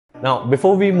Now,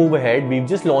 before we move ahead, we've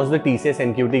just launched the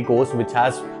TCS NQT course, which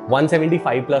has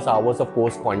 175 plus hours of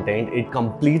course content. It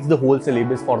completes the whole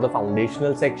syllabus for the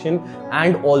foundational section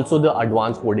and also the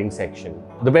advanced coding section.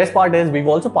 The best part is we've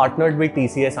also partnered with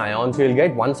TCS Ion, so you'll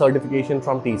get one certification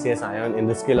from TCS Ion in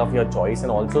the skill of your choice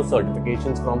and also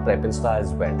certifications from Prepinsta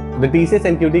as well. The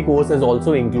TCS NQT course is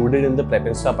also included in the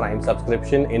Prepinsta Prime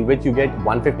subscription, in which you get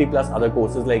 150 plus other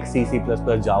courses like C, C++,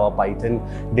 Java,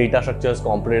 Python, data structures,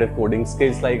 competitive coding,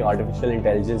 skills like artificial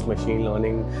intelligence, machine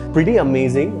learning. Pretty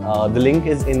amazing. The link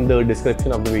is in the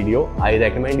description of the video. I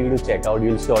recommend you to check out.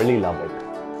 You'll surely love it.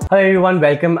 Hello everyone,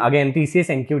 welcome again.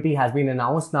 TCS NQT has been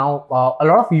announced. Now, a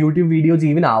lot of YouTube videos,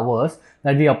 even ours,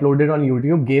 that we uploaded on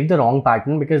YouTube gave the wrong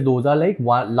pattern because those are like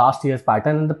last year's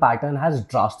pattern and the pattern has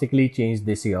drastically changed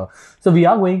this year. So we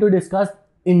are going to discuss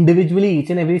individually each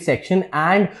and every section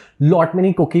and lot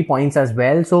many cookie points as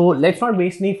well. So let's not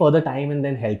waste any further time and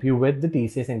then help you with the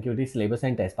TCS NQT syllabus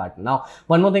and test pattern. Now,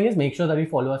 one more thing is make sure that you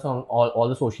follow us on all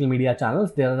the social media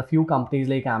channels. There are a few companies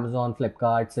like Amazon,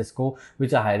 Flipkart, Cisco,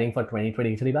 which are hiring for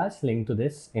 2023 batch. Link to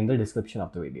this in the description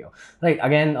of the video. Right,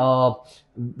 again,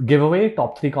 giveaway,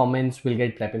 top 3 comments will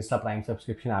get Prepinsta Prime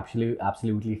subscription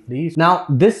absolutely free. Now,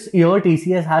 this year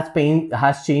TCS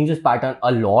has changed this pattern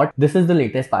a lot. This is the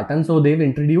latest pattern. So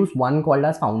they've introduced one called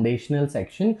as foundational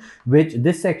section, which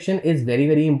this section is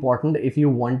very important if you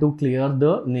want to clear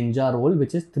the ninja role,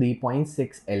 which is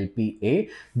 3.6 LPA.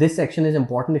 This section is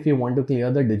important if you want to clear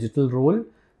the digital role,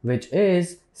 which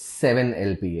is 7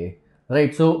 LPA.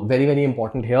 Right, so very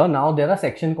important here. Now there are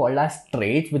section called as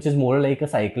traits, which is more like a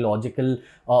psychological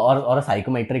or a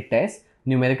psychometric test.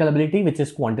 Numerical ability, which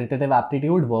is quantitative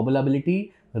aptitude, verbal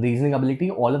ability, reasoning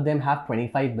ability, all of them have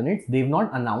 25 minutes. They've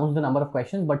not announced the number of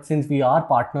questions, but since we are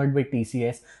partnered with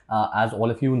TCS, as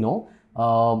all of you know,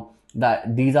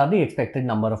 that these are the expected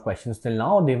number of questions till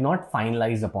now. They've not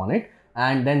finalized upon it.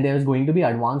 And then there is going to be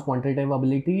advanced quantitative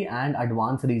ability and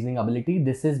advanced reasoning ability.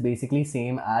 This is basically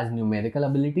same as numerical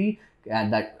ability,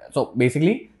 and so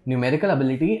basically numerical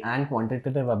ability and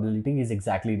quantitative ability is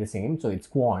exactly the same. So it's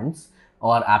quants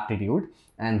or aptitude,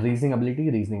 and reasoning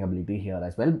ability here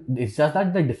as well. It's just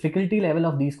that the difficulty level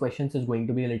of these questions is going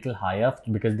to be a little higher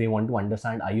because they want to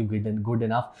understand, are you good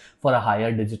enough for a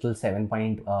higher digital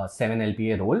 7.7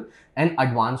 LPA role and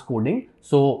advanced coding.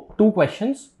 So 2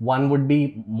 questions, one would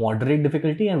be moderate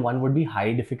difficulty and one would be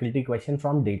high difficulty question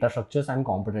from data structures and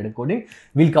competitive coding.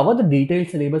 We'll cover the detailed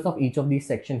syllabus of each of these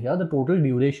sections here. The total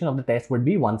duration of the test would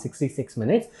be 166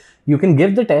 minutes. You can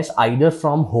give the test either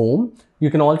from home. You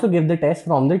can also give the test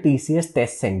from the TCS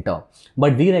test center,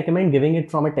 but we recommend giving it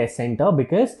from a test center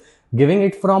because giving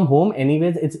it from home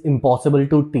anyways, it's impossible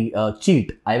to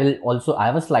cheat. I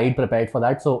have a slide prepared for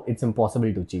that, so it's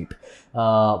impossible to cheat.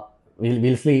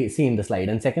 We'll see in the slide.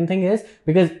 And second thing is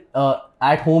because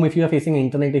at home, if you are facing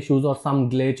internet issues or some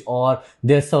glitch or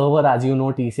their server, as you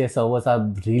know, TCS servers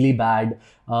are really bad.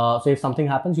 So if something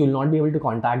happens, you'll not be able to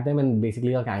contact them and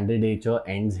basically your candidature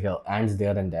ends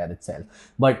there and there itself.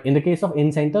 But in the case of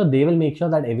in-center, they will make sure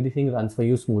that everything runs for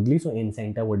you smoothly. So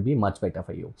in-center would be much better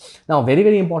for you. Now,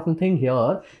 very important thing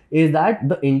here is that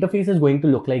the interface is going to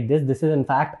look like this. This is in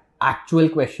fact actual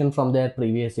question from their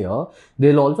previous year.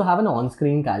 They'll also have an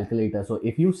on-screen calculator. So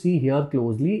if you see here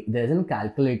closely, there's a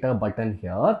calculator button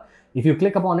here. If you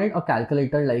click upon it, a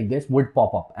calculator like this would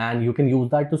pop up and you can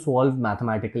use that to solve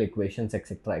mathematical equations,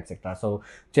 etc. So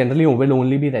generally it will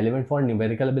only be relevant for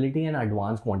numerical ability and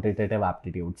advanced quantitative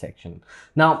aptitude section.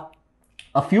 Now,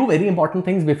 a few very important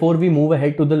things before we move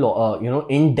ahead to the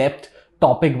in-depth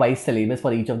topic wise syllabus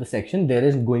for each of the section. There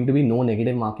is going to be no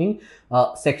negative marking.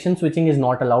 Section switching is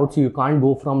not allowed, so you can't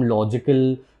go from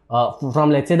logical from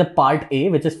let's say the part A,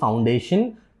 which is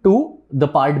foundation, to the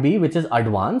part B, which is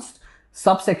advanced.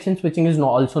 Subsection switching is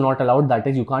also not allowed. That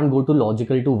is, you can't go to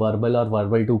logical to verbal or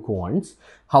verbal to quants.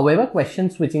 However, question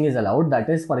switching is allowed. That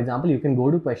is, for example, you can go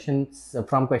to questions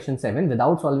from question 7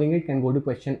 without solving it, can go to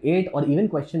question 8 or even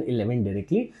question 11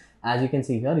 directly. As you can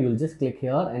see here, you'll just click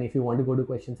here, and if you want to go to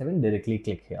question 7, directly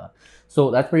click here. So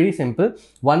that's pretty simple.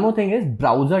 One more thing is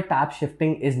browser tab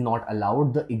shifting is not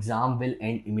allowed. The exam will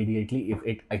end immediately if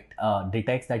it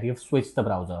detects that you've switched the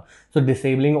browser. So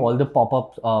disabling all the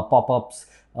pop-ups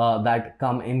that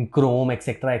come in Chrome,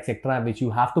 etc., which you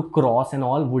have to cross and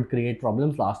all would create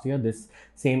problems. Last year, this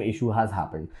same issue has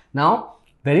happened. Now,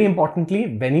 very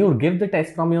importantly, when you give the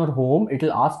test from your home, it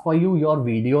will ask for you your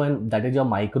video, and that is your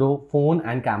microphone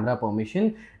and camera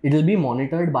permission, it will be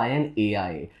monitored by an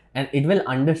AI, and it will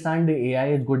understand, the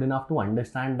AI is good enough to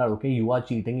understand that okay, you are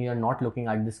cheating, you're not looking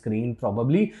at the screen,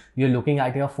 probably you're looking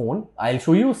at your phone. I'll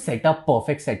show you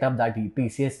perfect setup that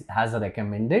TCS has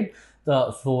recommended,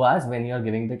 so as when you're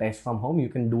giving the test from home, you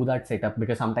can do that setup,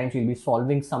 because sometimes you'll be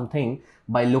solving something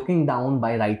by looking down,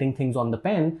 by writing things on the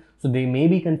pen, so they may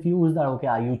be confused that okay,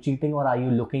 are you cheating or are you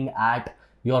looking at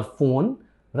your phone,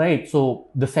 right? So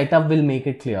the setup will make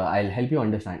it clear. I'll help you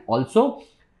understand. Also,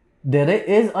 there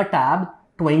is a tab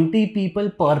 20 people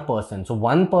per person. So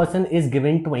one person is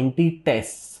given 20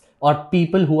 tests, or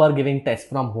people who are giving tests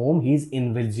from home, he's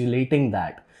invigilating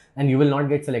that, and you will not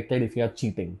get selected if you are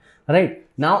cheating. Right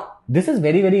now, this is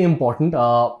very, very important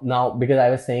now, because I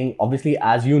was saying, obviously,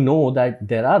 as you know, that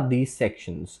there are these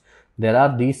sections. There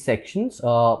are these sections,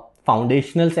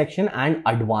 foundational section and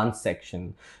advanced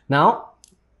section. Now,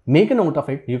 make a note of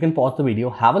it. You can pause the video,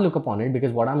 have a look upon it,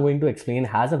 because what I'm going to explain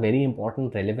has a very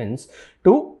important relevance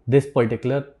to this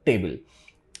particular table.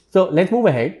 So let's move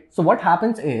ahead. So what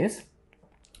happens is,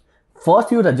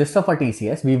 first you register for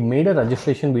TCS. We've made a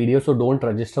registration video, so don't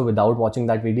register without watching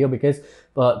that video, because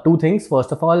two things.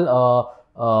 First of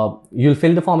all, you'll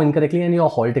fill the form incorrectly and your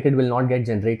hall ticket will not get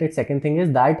generated. Second thing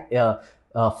is that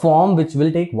form, which will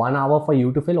take 1 hour for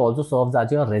you to fill, also serves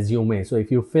as your resume. So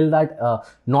if you fill that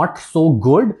not so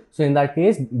good, so in that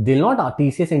case,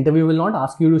 TCS interview will not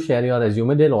ask you to share your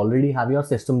resume. They'll already have your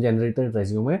system generated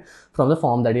resume from the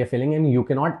form that you're filling, and you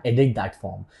cannot edit that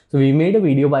form. So we made a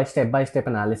video by step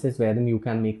analysis wherein you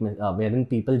can make wherein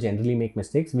people generally make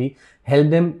mistakes. We help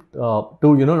them to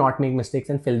not make mistakes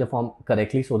and fill the form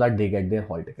correctly, so that they get their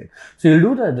hall ticket. So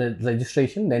you'll do the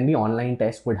registration, then the online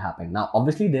test would happen. Now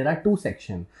obviously there are two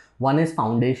sections. One is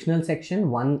foundational section,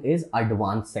 one is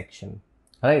advanced section.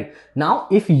 Right now,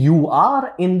 if you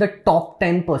are in the top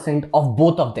 10% of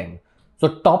both of them,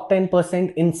 so top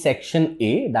 10% in section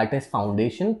A, that is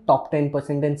foundation, top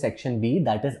 10% in section B,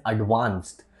 that is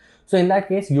advanced. So in that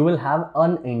case, you will have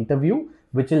an interview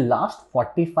which will last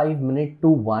 45 minutes to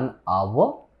 1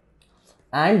 hour,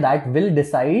 and that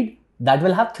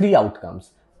will have three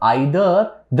outcomes.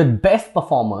 Either the best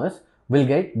performers will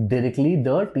get directly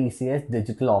the TCS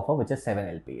digital offer, which is 7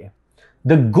 LPA.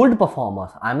 The good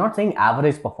performers, I'm not saying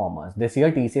average performers. This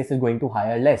year TCS is going to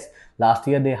hire less. Last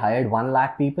year they hired 1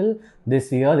 lakh people.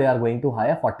 This year they are going to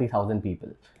hire 40,000 people,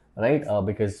 right?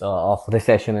 Because of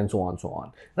recession and so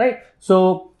on, right?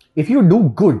 So if you do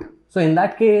good, so in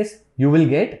that case you will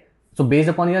get, so based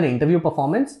upon your interview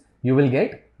performance, you will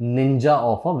get ninja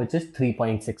offer, which is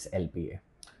 3.6 LPA.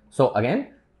 So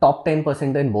again, top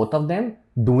 10% in both of them,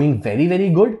 doing very, very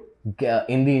good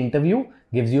in the interview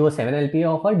gives you a 7 LPA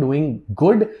offer, doing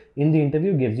good in the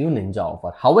interview gives you ninja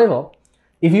offer. However,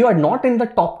 if you are not in the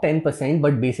top 10%,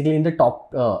 but basically in the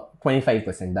top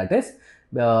 25%, that is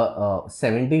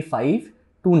 75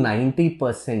 to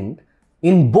 90%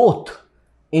 in both,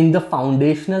 in the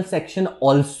foundational section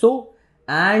also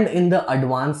and in the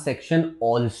advanced section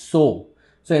also.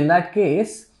 So in that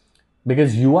case,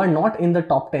 because you are not in the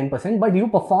top 10%, but you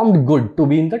performed good to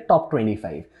be in the top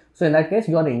 25. So in that case,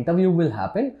 your interview will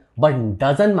happen, but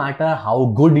doesn't matter how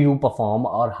good you perform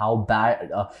or how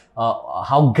bad,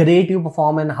 how great you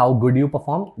perform and how good you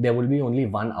perform, there will be only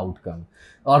one outcome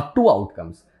or two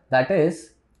outcomes. That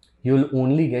is, you'll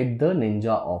only get the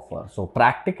ninja offer. So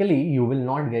practically, you will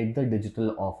not get the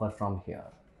digital offer from here.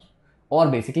 Or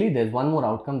basically, there's one more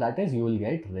outcome, that is you will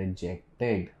get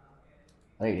rejected.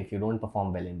 Right, if you don't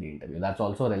perform well in the interview. That's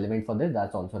also relevant for this,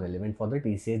 that's also relevant for the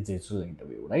TCS digital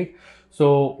interview, right?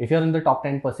 So if you're in the top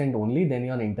 10% only, then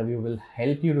your interview will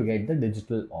help you to get the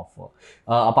digital offer.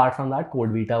 Apart from that,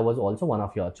 Code Vita was also one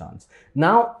of your chance.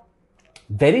 Now,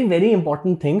 very, very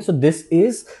important thing. So this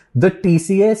is the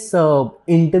TCS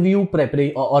interview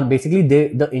preparation, or basically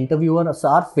the interviewers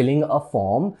are filling a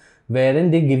form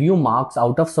wherein they give you marks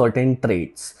out of certain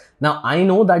traits. Now, I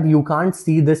know that you can't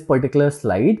see this particular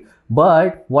slide,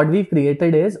 but what we've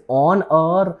created is on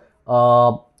our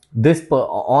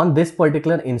on this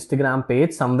particular Instagram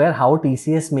page, somewhere how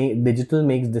TCS Digital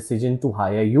makes decision to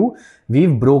hire you,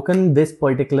 we've broken this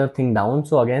particular thing down.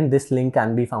 So again, this link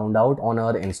can be found out on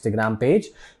our Instagram page.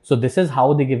 So this is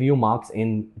how they give you marks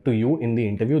to you in the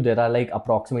interview. There are like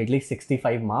approximately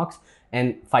 65 marks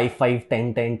and 5, 5,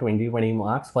 10, 10, 20, 20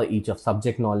 marks for each of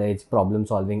subject knowledge, problem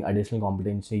solving, additional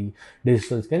competency,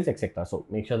 digital skills, etc. So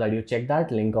make sure that you check that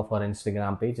link of our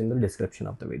Instagram page in the description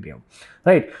of the video.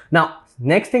 Right now,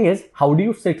 next thing is, how do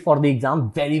you sit for the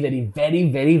exam? Very, very,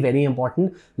 very, very, very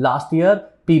important. Last year,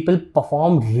 people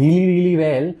performed really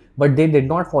well, but they did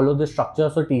not follow the structure.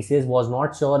 So TCS was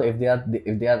not sure if they are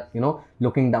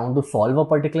looking down to solve a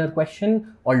particular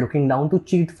question or looking down to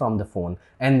cheat from the phone,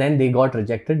 and then they got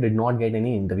rejected, did not get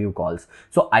any interview calls.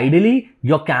 So ideally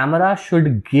your camera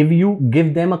should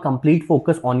give them a complete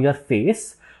focus on your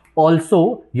face,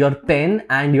 also your pen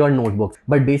and your notebooks.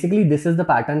 But basically this is the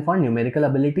pattern for numerical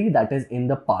ability, that is in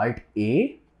the part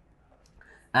A,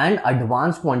 and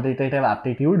advanced quantitative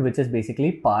aptitude, which is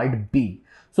basically part B.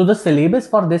 So the syllabus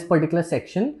for this particular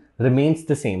section remains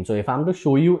the same. So if I'm to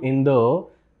show you in the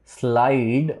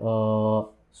slide,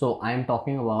 so I'm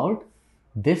talking about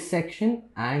this section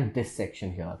and this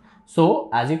section here. So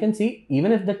as you can see,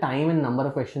 even if the time and number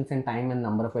of questions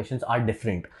are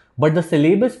different, but the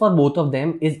syllabus for both of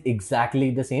them is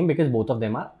exactly the same, because both of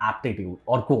them are aptitude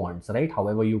or quants, right?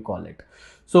 However you call it.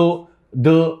 So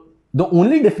the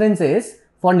only difference is,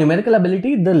 for numerical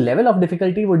ability, the level of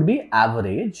difficulty would be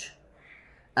average,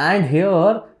 and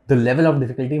here the level of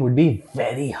difficulty would be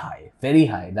very high,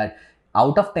 that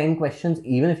out of 10 questions,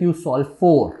 even if you solve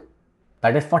 4,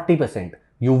 that is 40%,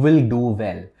 you will do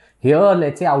well. Here,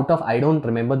 let's say out of, I don't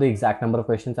remember the exact number of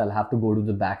questions, I'll have to go to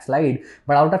the back slide,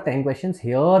 but out of 10 questions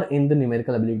here in the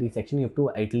numerical ability section, you have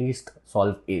to at least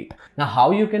solve 8. Now,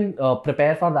 how you can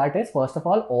prepare for that is, first of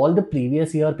all the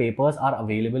previous year papers are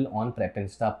available on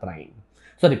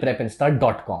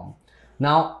prepinstar.com.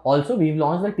 Now, also we've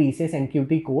launched the TCS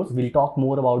NQT course. We'll talk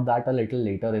more about that a little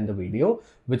later in the video,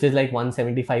 which is like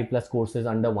 175 plus courses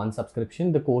under one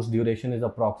subscription. The course duration is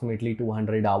approximately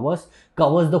 200 hours,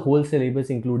 covers the whole syllabus,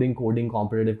 including coding,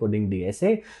 competitive coding,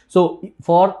 DSA. So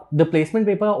for the placement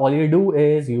paper, all you do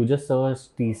is you just search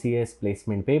TCS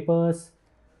placement papers,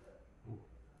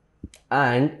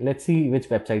 and let's see which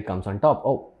website comes on top.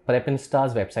 Oh,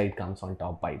 Prepinstar's website comes on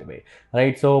top, by the way,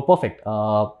 right? So perfect.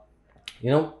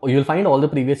 You'll find all the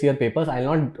previous year papers.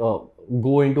 I'll not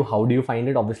go into how do you find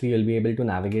it. Obviously, you'll be able to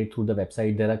navigate through the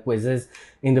website. There are quizzes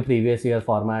in the previous year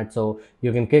format, so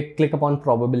you can click upon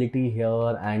probability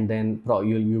here, and then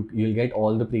you'll get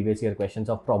all the previous year questions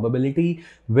of probability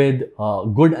with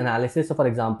good analysis. So for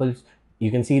example, you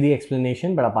can see the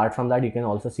explanation, but apart from that, you can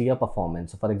also see a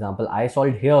performance. So for example, I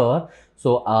solved here.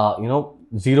 So,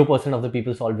 0% of the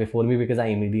people solved before me, because I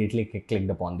immediately clicked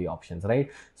upon the options,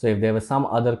 right? So if there was some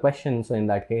other question, so in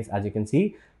that case, as you can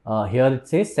see, here it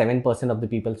says 7% of the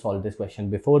people solved this question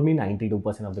before me,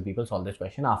 92% of the people solved this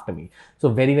question after me. So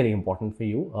very important for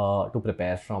you to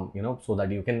prepare from, so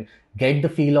that you can get the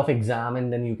feel of exam,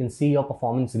 and then you can see your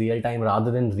performance real time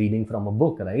rather than reading from a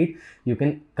book, right? You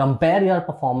can compare your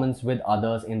performance with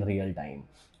others in real time.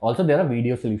 Also, there are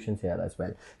video solutions here as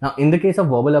well. Now, in the case of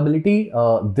verbal ability,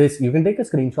 this you can take a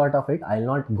screenshot of it. I'll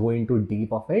not go into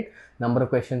deep of it. Number of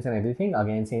questions and everything.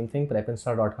 Again, same thing.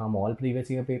 Prepinstar.com, all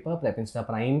previous year paper. Prepinstar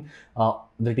Prime,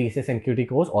 the TCS NQT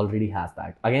course already has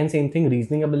that. Again, same thing.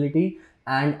 Reasoning ability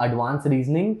and advanced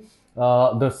reasoning.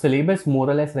 The syllabus more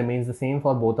or less remains the same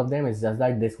for both of them. It's just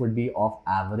that this would be of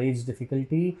average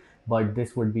difficulty, but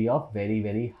this would be of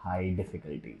very high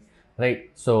difficulty, right?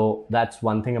 So that's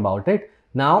one thing about it.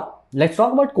 Now, let's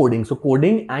talk about coding. So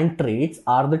coding and traits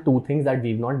are the two things that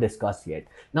we've not discussed yet.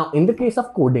 Now, in the case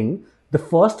of coding, the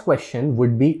first question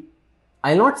would be,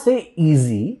 I'll not say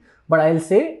easy, but I'll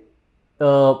say,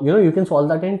 you can solve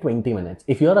that in 20 minutes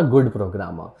if you're a good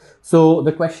programmer. So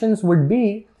the questions would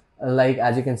be like,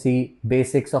 as you can see,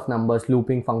 basics of numbers,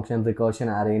 looping function, recursion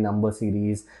array, number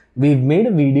series. We've made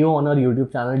a video on our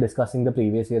YouTube channel discussing the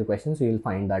previous year questions. So you'll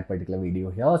find that particular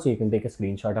video here. So you can take a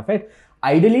screenshot of it.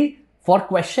 Ideally, for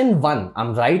question 1,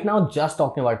 I'm right now just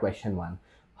talking about question 1.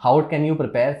 How can you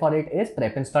prepare for it is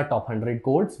Prepinstar Top 100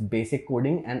 Codes, Basic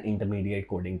Coding and Intermediate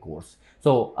Coding course.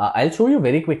 So I'll show you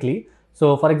very quickly.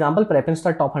 So for example,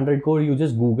 Prepinstar Top 100 Code, you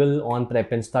just Google on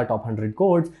Prepinstar Top 100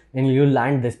 Codes and you'll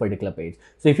land this particular page.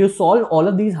 So if you solve all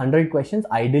of these 100 questions,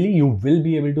 ideally you will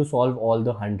be able to solve all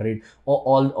the 100 or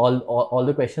all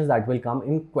the questions that will come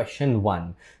in question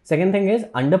 1. Second thing is,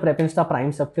 under Prepinstar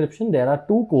Prime subscription, there are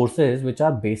 2 courses which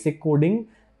are Basic Coding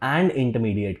and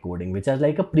Intermediate Coding, which is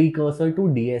like a precursor to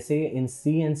DSA in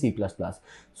C and C++.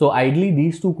 So ideally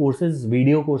these 2 courses,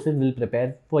 video courses, will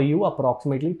prepare for you.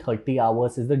 Approximately 30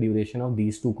 hours is the duration of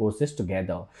these 2 courses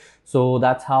together. So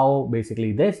that's how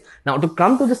basically this. Now to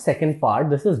come to the second part,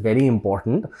 this is very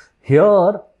important.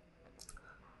 Here,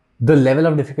 the level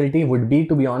of difficulty would be,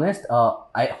 to be honest,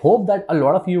 I hope that a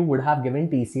lot of you would have given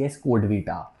TCS Code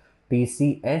Vita.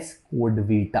 TCS Code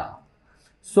Vita.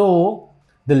 So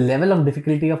the level of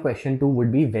difficulty of question 2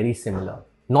 would be very similar.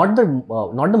 not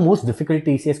the most difficult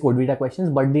TCS Code Vita questions,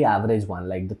 but the average one,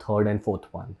 like the third and fourth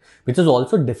one, which is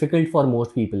also difficult for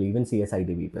most people, even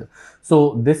CSIT people.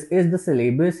 So this is the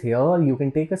syllabus here. You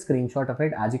can take a screenshot of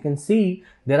it. As you can see,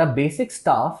 there are basic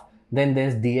stuff. Then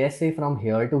there's DSA from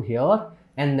here to here,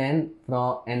 and then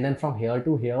from here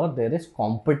to here there is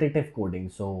competitive coding.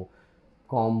 So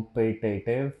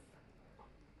competitive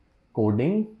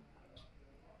coding,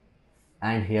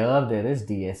 and here there is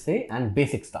DSA and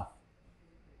basic stuff.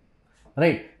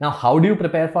 Right, now how do you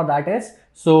prepare for that is,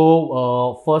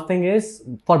 so first thing is,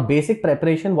 for basic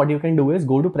preparation what you can do is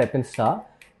go to Prep Insta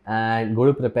and go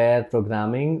to prepare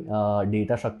programming,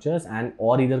 data structures, and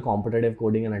or either competitive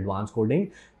coding and advanced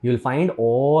coding. You'll find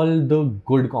all the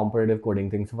good competitive coding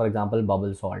things. So for example,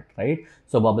 bubble sort, right?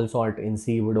 So bubble sort in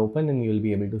C would open and you'll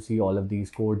be able to see all of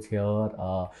these codes here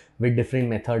with different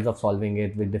methods of solving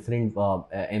it, with different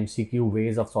MCQ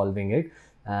ways of solving it.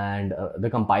 And the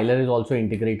compiler is also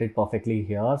integrated perfectly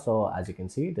here. So as you can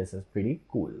see, this is pretty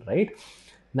cool, right?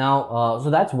 Now, so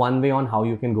that's one way on how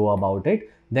you can go about it.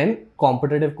 Then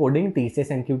competitive coding,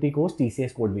 TCS NQT course,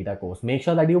 TCS Code Vita course. Make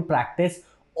sure that you practice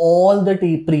all the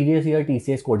previous year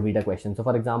TCS Code Vita questions. So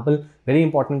for example, very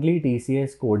importantly,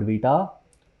 TCS Code Vita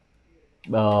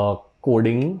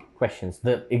coding questions.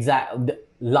 The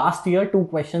last year 2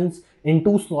 questions in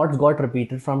 2 slots got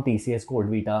repeated from TCS Code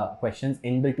Vita questions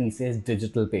in the TCS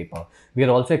digital paper. We are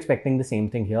also expecting the same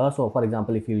thing here. So for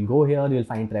example, if you'll go here, you'll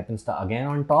find Prep Insta again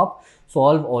on top.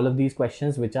 Solve all of these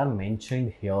questions which are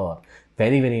mentioned here.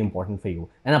 Very, very important for you.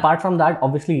 And apart from that,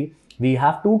 obviously, we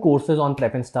have 2 courses on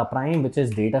Prep Insta Prime, which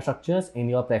is data structures in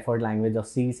your preferred language of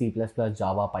C, C++,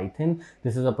 Java, Python.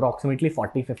 This is approximately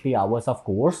 40-50 hours of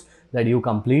course that you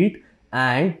complete.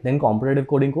 And then competitive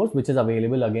coding course, which is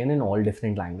available again in all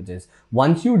different languages.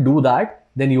 Once you do that,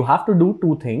 then you have to do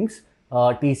 2 things.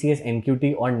 TCS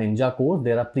NQT or Ninja course.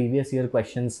 There are previous year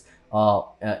questions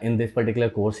in this particular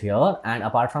course here. And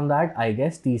apart from that, I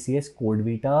guess TCS Code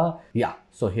Vita. Yeah,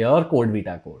 so here Code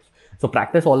Vita course. So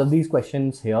practice all of these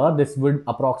questions here. This would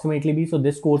approximately be, so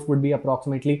this course would be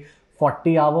approximately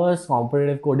 40 hours.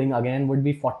 Competitive coding again would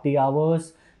be 40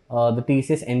 hours. The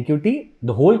TCS NQT,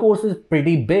 the whole course is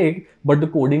pretty big, but the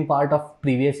coding part of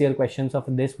previous year questions of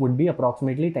this would be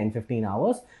approximately 10-15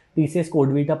 hours. TCS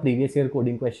Code Vita previous year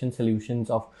coding question solutions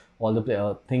of all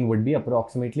the thing would be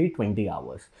approximately 20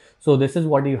 hours. So this is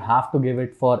what you have to give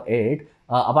it for it.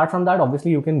 Apart from that,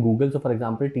 obviously you can Google. So for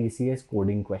example, TCS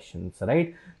coding questions,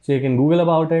 right? So you can Google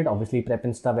about it. Obviously Prep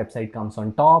Insta website comes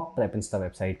on top. Prep Insta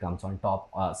website comes on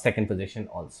top, second position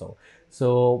also.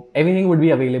 So everything would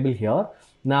be available here.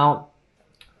 Now,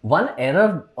 one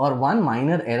error or one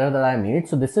minor error that I made.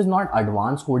 So this is not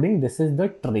advanced coding. This is the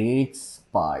traits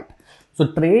part.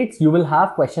 So traits, you will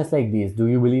have questions like these. Do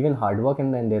you believe in hard work?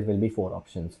 And then there will be 4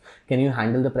 options. Can you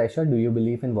handle the pressure? Do you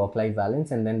believe in work-life balance?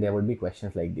 And then there would be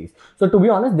questions like these. So to be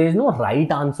honest, there is no right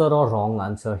answer or wrong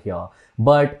answer here.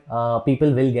 But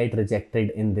people will get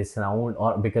rejected in this round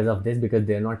or because of this, because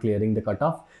they're not clearing the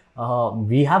cutoff.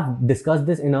 We have discussed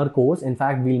this in our course. In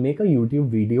fact, we'll make a YouTube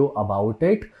video about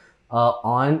it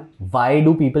on why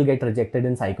do people get rejected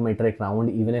in psychometric round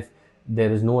even if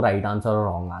there is no right answer or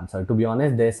wrong answer. To be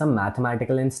honest, there's some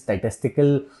mathematical and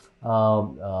statistical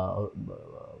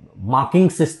marking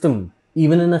system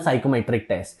even in a psychometric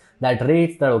test that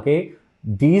rates that, okay,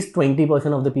 these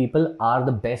 20% of the people are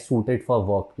the best suited for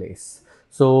workplace.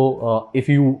 So if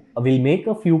you will make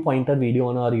a few pointer video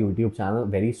on our YouTube channel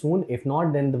very soon. If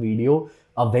not, then the video,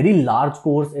 a very large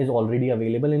course is already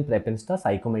available in Prep Insta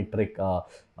psychometric.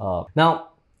 Now,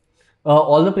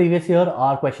 all the previous year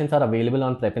our questions are available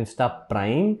on Prep Insta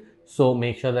Prime. So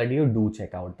make sure that you do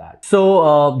check out that.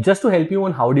 So just to help you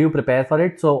on how do you prepare for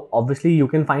it. So obviously you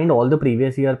can find all the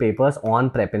previous year papers on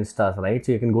Prep Insta, right?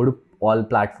 So you can go to all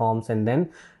platforms and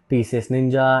then TCS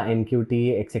Ninja,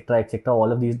 NQT, etc. All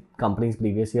of these companies'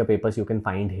 previous year papers you can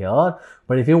find here.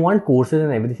 But if you want courses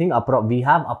and everything, we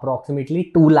have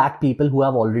approximately 2 lakh people who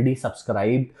have already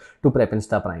subscribed to Prep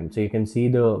Insta Prime. So you can see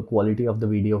the quality of the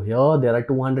video here. There are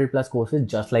 200 plus courses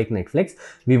just like Netflix.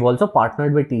 We've also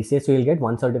partnered with TCS, so you'll get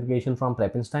 1 certification from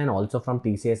Prep Insta and also from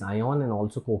TCS Ion and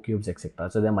also CoCubes, etc.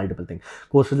 So there are multiple things.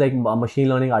 Courses like machine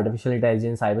learning, artificial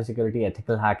intelligence, cybersecurity,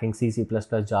 ethical hacking, C, C++,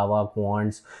 Java,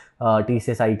 quants,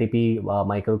 TCS ITP,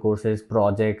 micro courses,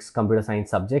 projects, computer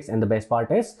science subjects. And the best part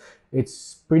is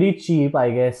it's pretty cheap, I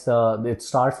guess. It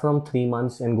starts from 3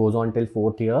 months and goes on till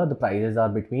 4th year. The prices are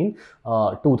between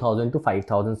 2,000 to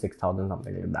 5,000, 6,000,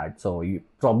 something like that. So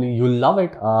you'll love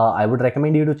it. I would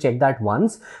recommend you to check that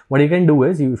once. What you can do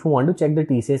is, if you want to check the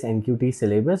TCS NQT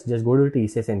syllabus, just go to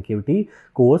TCS NQT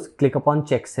course, click upon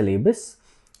check syllabus.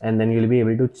 and then you'll be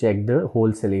able to check the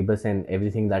whole syllabus and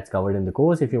everything that's covered in the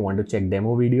course. If you want to check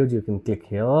demo videos, you can click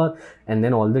here, and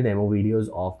then all the demo videos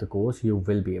of the course you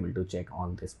will be able to check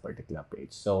on this particular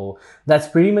page. So that's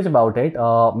pretty much about it.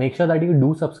 Make sure that you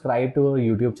do subscribe to our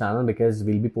YouTube channel, because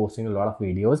we'll be posting a lot of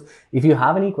videos. If you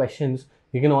have any questions,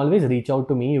 you can always reach out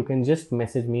to me. You can just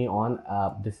message me on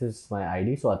this is my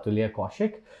ID, so Atulya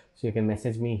Kaushik. So you can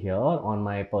message me here on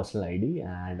my personal ID,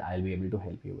 and I'll be able to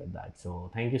help you with that. So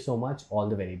thank you so much. All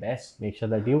the very best. Make sure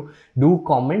that you do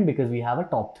comment, because we have a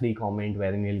top 3 comment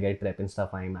wherein you'll get prep and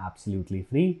stuff. I'm absolutely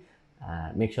free.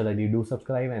 Make sure that you do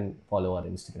subscribe and follow our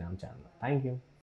Instagram channel. Thank you.